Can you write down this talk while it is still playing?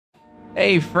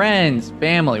Hey friends,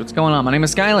 family, what's going on? My name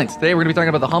is Skylink. Today we're going to be talking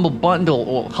about the Humble Bundle,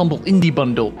 or Humble Indie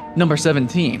Bundle, number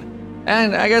 17.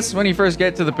 And I guess when you first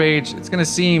get to the page, it's going to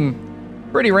seem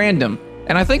pretty random.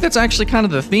 And I think that's actually kind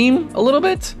of the theme, a little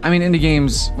bit. I mean, indie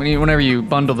games, whenever you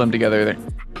bundle them together,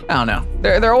 I don't know.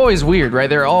 They're always weird, right?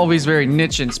 They're always very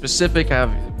niche and specific, have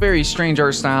very strange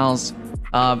art styles.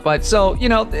 But so, you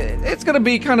know, it's going to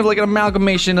be kind of like an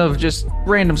amalgamation of just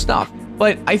random stuff.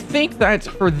 But I think that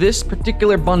for this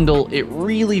particular bundle, it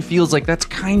really feels like that's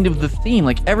kind of the theme.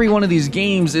 Like every one of these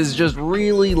games is just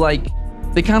really like,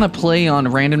 they kind of play on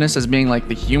randomness as being like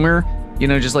the humor, you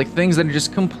know, just like things that are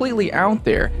just completely out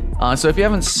there. So if you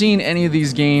haven't seen any of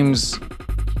these games,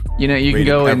 you know, you can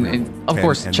go and of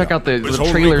course, check out the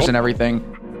trailers and everything.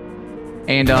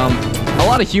 And a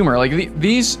lot of humor. Like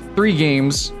these three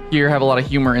games here have a lot of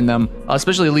humor in them,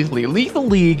 especially Lethal League. Lethal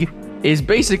League is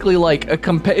basically like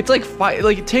it's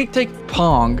like take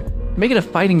Pong, make it a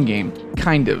fighting game,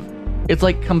 kind of. It's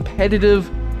like competitive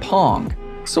Pong,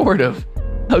 sort of.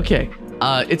 Okay,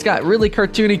 it's got really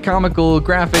cartoony, comical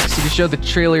graphics. You can show the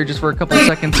trailer just for a couple of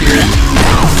seconds here.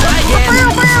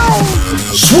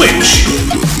 Switch!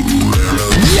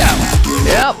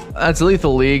 Yep, that's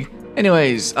Lethal League.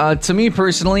 Anyways, to me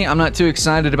personally, I'm not too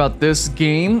excited about this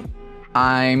game.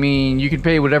 I mean, you can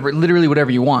pay literally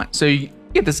whatever you want. So you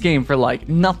get this game for like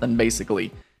nothing,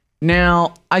 basically.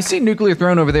 Now, I see Nuclear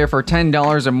Throne over there for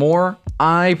 $10 or more.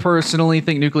 I personally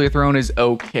think Nuclear Throne is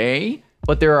okay,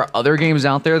 but there are other games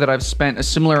out there that I've spent a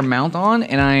similar amount on,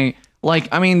 and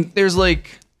I mean, there's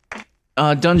like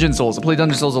Dungeon Souls. I play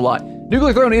Dungeon Souls a lot.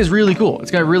 Nuclear Throne is really cool.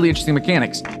 It's got really interesting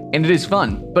mechanics, and it is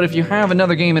fun. But if you have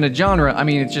another game in a genre, I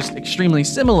mean, it's just extremely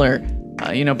similar.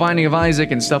 You know, Binding of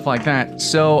Isaac and stuff like that.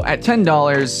 So at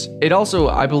 $10, it also,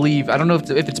 I believe, I don't know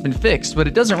if it's been fixed, but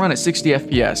it doesn't run at 60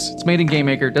 FPS. It's made in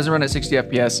GameMaker, it doesn't run at 60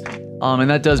 FPS, and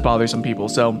that does bother some people.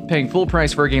 So paying full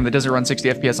price for a game that doesn't run 60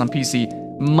 FPS on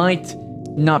PC might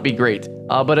not be great.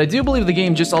 But I do believe the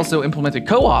game just also implemented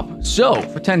co-op. So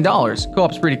for $10,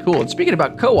 co-op's pretty cool. And speaking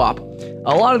about co-op,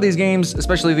 a lot of these games,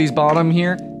 especially these bottom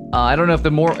here, I don't know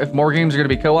if more games are going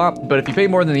to be co-op, but if you pay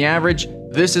more than the average,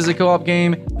 this is a co-op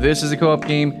game, this is a co-op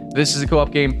game, this is a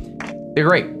co-op game. They're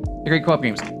great. They're great co-op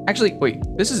games. Actually, wait,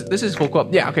 this is full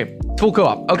co-op. Yeah, okay, full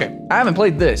co-op. Okay, I haven't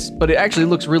played this, but it actually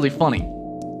looks really funny.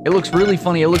 It looks really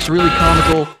funny. It looks really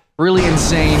comical, really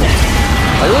insane.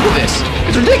 Like, look at this.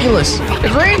 It's ridiculous.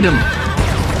 It's random.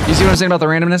 You see what I'm saying about the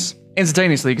randomness?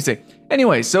 Instantaneously, you can see.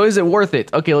 Anyway, so is it worth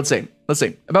it? Okay, let's see.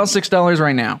 About $6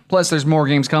 right now. Plus, there's more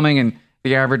games coming, and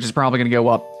the average is probably gonna go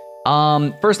up.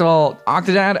 First of all,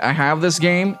 Octodad, I have this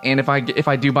game, and if I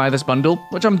do buy this bundle,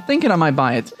 which I'm thinking I might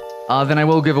buy it, then I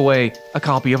will give away a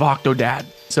copy of Octodad.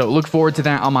 So look forward to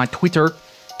that on my Twitter.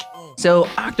 So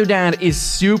Octodad is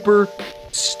super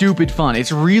stupid fun.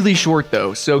 It's really short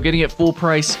though, so getting it full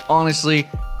price, honestly,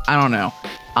 I don't know.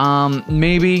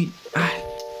 Maybe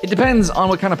it depends on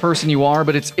what kind of person you are,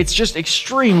 but it's just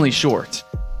extremely short.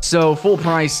 So full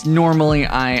price, normally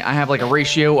I have like a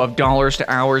ratio of dollars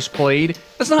to hours played.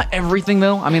 That's not everything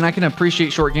though. I mean, I can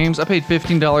appreciate short games. I paid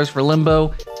 $15 for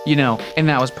Limbo, you know, and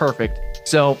that was perfect.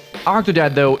 So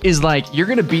Octodad though is like, you're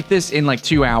gonna beat this in like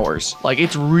 2 hours. Like,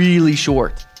 it's really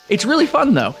short. It's really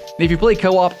fun though. And if you play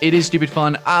co-op, it is stupid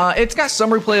fun. It's got some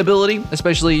replayability,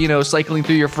 especially, you know, cycling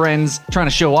through your friends, trying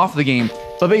to show off the game.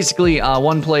 But basically,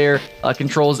 one player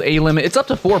controls a limb. It's up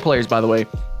to 4 players, by the way.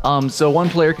 So one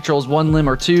player controls one limb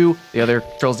or 2, the other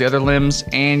controls the other limbs,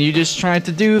 and you just try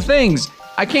to do things.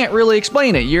 I can't really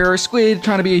explain it. You're a squid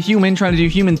trying to be a human, trying to do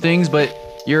human things, but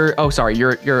you're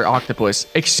an octopus.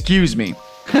 Excuse me.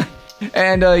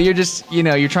 And you're just, you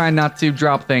know, you're trying not to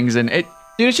drop things, and dude,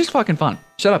 it's just fucking fun.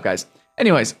 Shut up, guys.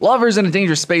 Anyways, Lovers in a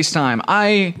Dangerous Space-Time.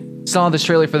 I saw this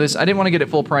trailer for this. I didn't want to get it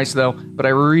full price though, but I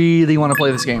really want to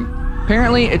play this game.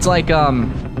 Apparently, it's like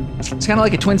it's kind of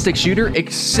like a twin-stick shooter,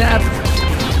 except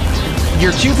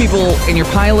you're 2 people and you're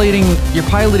piloting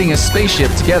a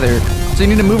spaceship together. So you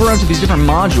need to move around to these different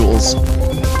modules.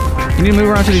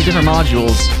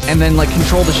 And then like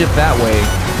control the ship that way.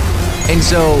 And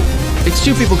so it's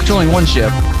 2 people controlling one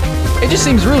ship. It just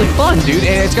seems really fun, dude,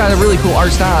 and it's got a really cool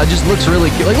art style. It just looks really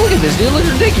cute. Like, look at this, dude. It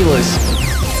looks ridiculous.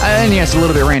 And yes, a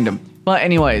little bit random. But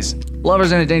anyways,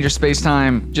 Lovers in a Dangerous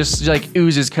Space-Time just like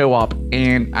oozes co-op,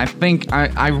 and I think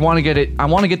I want to get it. I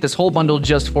want to get this whole bundle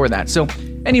just for that. So,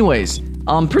 anyways,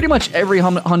 pretty much every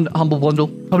humble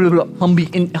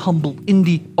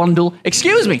indie bundle.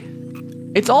 Excuse me.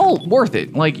 It's all worth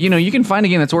it. Like, you know, you can find a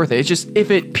game that's worth it. It's just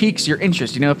if it piques your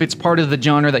interest, you know, if it's part of the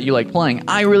genre that you like playing.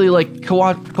 I really like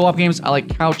co-op games. I like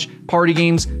couch party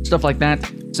games, stuff like that.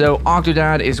 So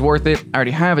Octodad is worth it. I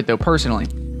already have it though, personally.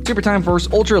 So Super Time Force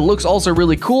Ultra looks also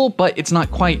really cool, but it's not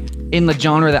quite in the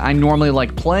genre that I normally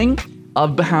like playing.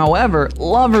 However,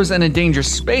 Lovers in a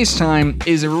Dangerous Space-Time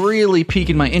is really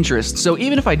piquing my interest. So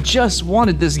even if I just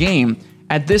wanted this game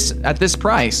at this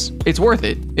price, it's worth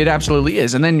it. It absolutely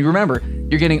is. And then remember,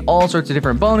 you're getting all sorts of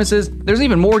different bonuses. There's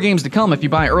even more games to come if you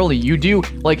buy early. You do,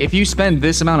 like, if you spend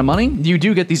this amount of money, you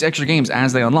do get these extra games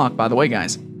as they unlock, by the way,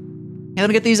 guys. And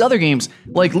then get these other games,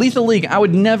 like Lethal League. I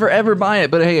would never, ever buy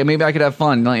it, but hey, maybe I could have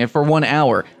fun, like, for 1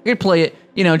 hour. I could play it,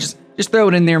 you know, just throw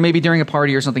it in there, maybe during a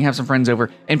party or something, have some friends over,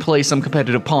 and play some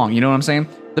competitive Pong, you know what I'm saying?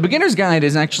 The Beginner's Guide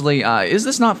is actually, is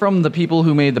this not from the people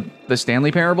who made the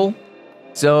Stanley Parable?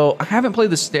 So, I haven't played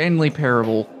the Stanley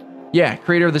Parable. Yeah,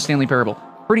 creator of the Stanley Parable.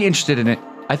 Pretty interested in it.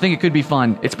 I think it could be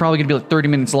fun. It's probably going to be like 30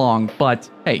 minutes long, but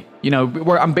hey, you know,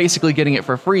 I'm basically getting it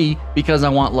for free because I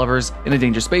want Lovers in a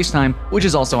Dangerous Space-Time, which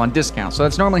is also on discount. So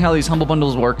that's normally how these Humble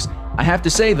Bundles works. I have to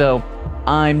say, though,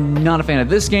 I'm not a fan of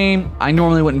this game. I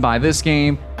normally wouldn't buy this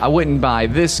game. I wouldn't buy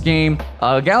this game.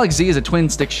 Galaxy is a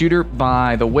twin-stick shooter,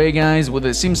 by the way, guys.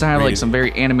 It seems to have like some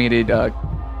very animated,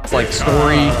 like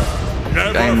story.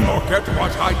 Forget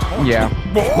what I told yeah.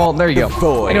 Well, there you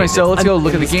go. Anyway, so let's go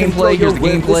look at the gameplay. Here's the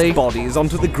gameplay. Bodies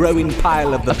onto the growing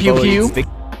pile of the Pew Pew.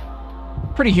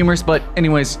 Pretty humorous, but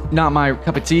anyways, not my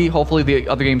cup of tea. Hopefully the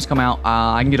other games come out.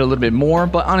 I can get a little bit more,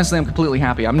 but honestly, I'm completely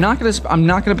happy. I'm not gonna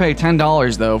pay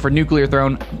 $10 though for Nuclear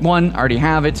Throne. 1, I already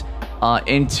have it,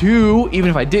 and 2, even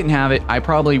if I didn't have it, I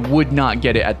probably would not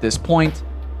get it at this point,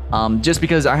 just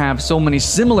because I have so many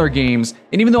similar games,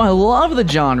 and even though I love the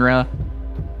genre,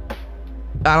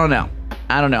 I don't know.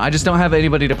 I just don't have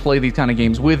anybody to play these kind of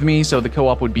games with me, so the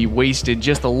co-op would be wasted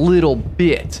just a little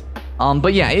bit.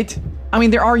 But yeah, I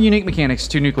mean, there are unique mechanics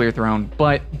to Nuclear Throne,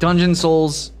 but Dungeon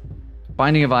Souls,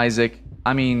 Binding of Isaac,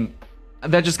 I mean,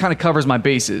 that just kind of covers my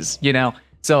bases, you know?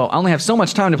 So I only have so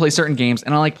much time to play certain games,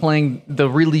 and I like playing the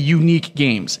really unique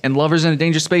games. And Lovers in a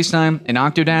Dangerous Space-Time and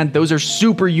Octodad, those are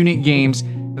super unique games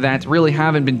that really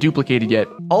haven't been duplicated yet.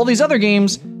 All these other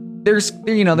games, there's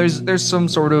some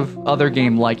sort of other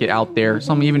game like it out there,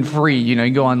 some even free, you know, you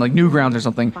can go on like Newgrounds or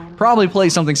something, probably play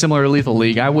something similar to Lethal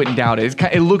League. I wouldn't doubt it.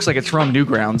 It looks like it's from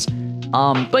Newgrounds.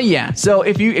 But yeah, so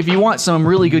if you want some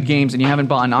really good games and you haven't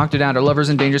bought an Octodad or Lovers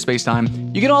in Dangerous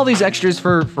Space-Time, you get all these extras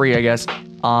for free, I guess.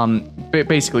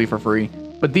 Basically for free.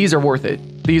 But these are worth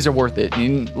it. These are worth it.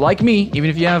 And like me, even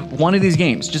if you have one of these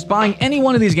games, just buying any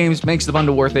one of these games makes the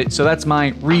bundle worth it. So that's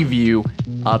my review,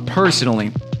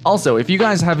 personally. Also, if you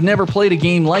guys have never played a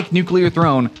game like Nuclear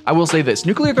Throne, I will say this.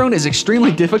 Nuclear Throne is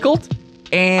extremely difficult,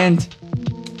 and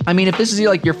I mean, if this is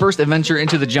like your first adventure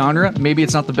into the genre, maybe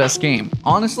it's not the best game.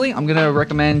 Honestly, I'm gonna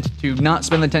recommend to not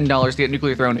spend the $10 to get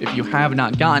Nuclear Throne if you have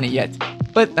not gotten it yet.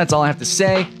 But that's all I have to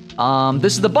say.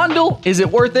 This is the bundle. Is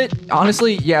it worth it?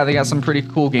 Honestly, yeah, they got some pretty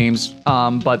cool games,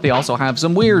 but they also have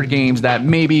some weird games that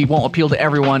maybe won't appeal to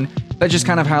everyone. That's just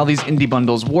kind of how these indie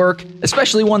bundles work,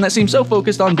 especially one that seems so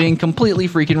focused on being completely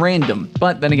freaking random.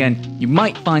 But then again, you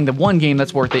might find the one game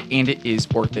that's worth it, and it is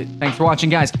worth it. Thanks for watching,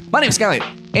 guys. My name is Skylight,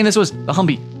 and this was the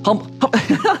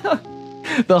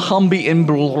the Humby in.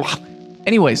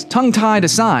 Anyways, tongue-tied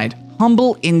aside,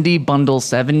 Humble Indie Bundle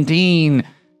 17.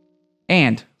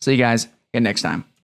 And see you guys again next time.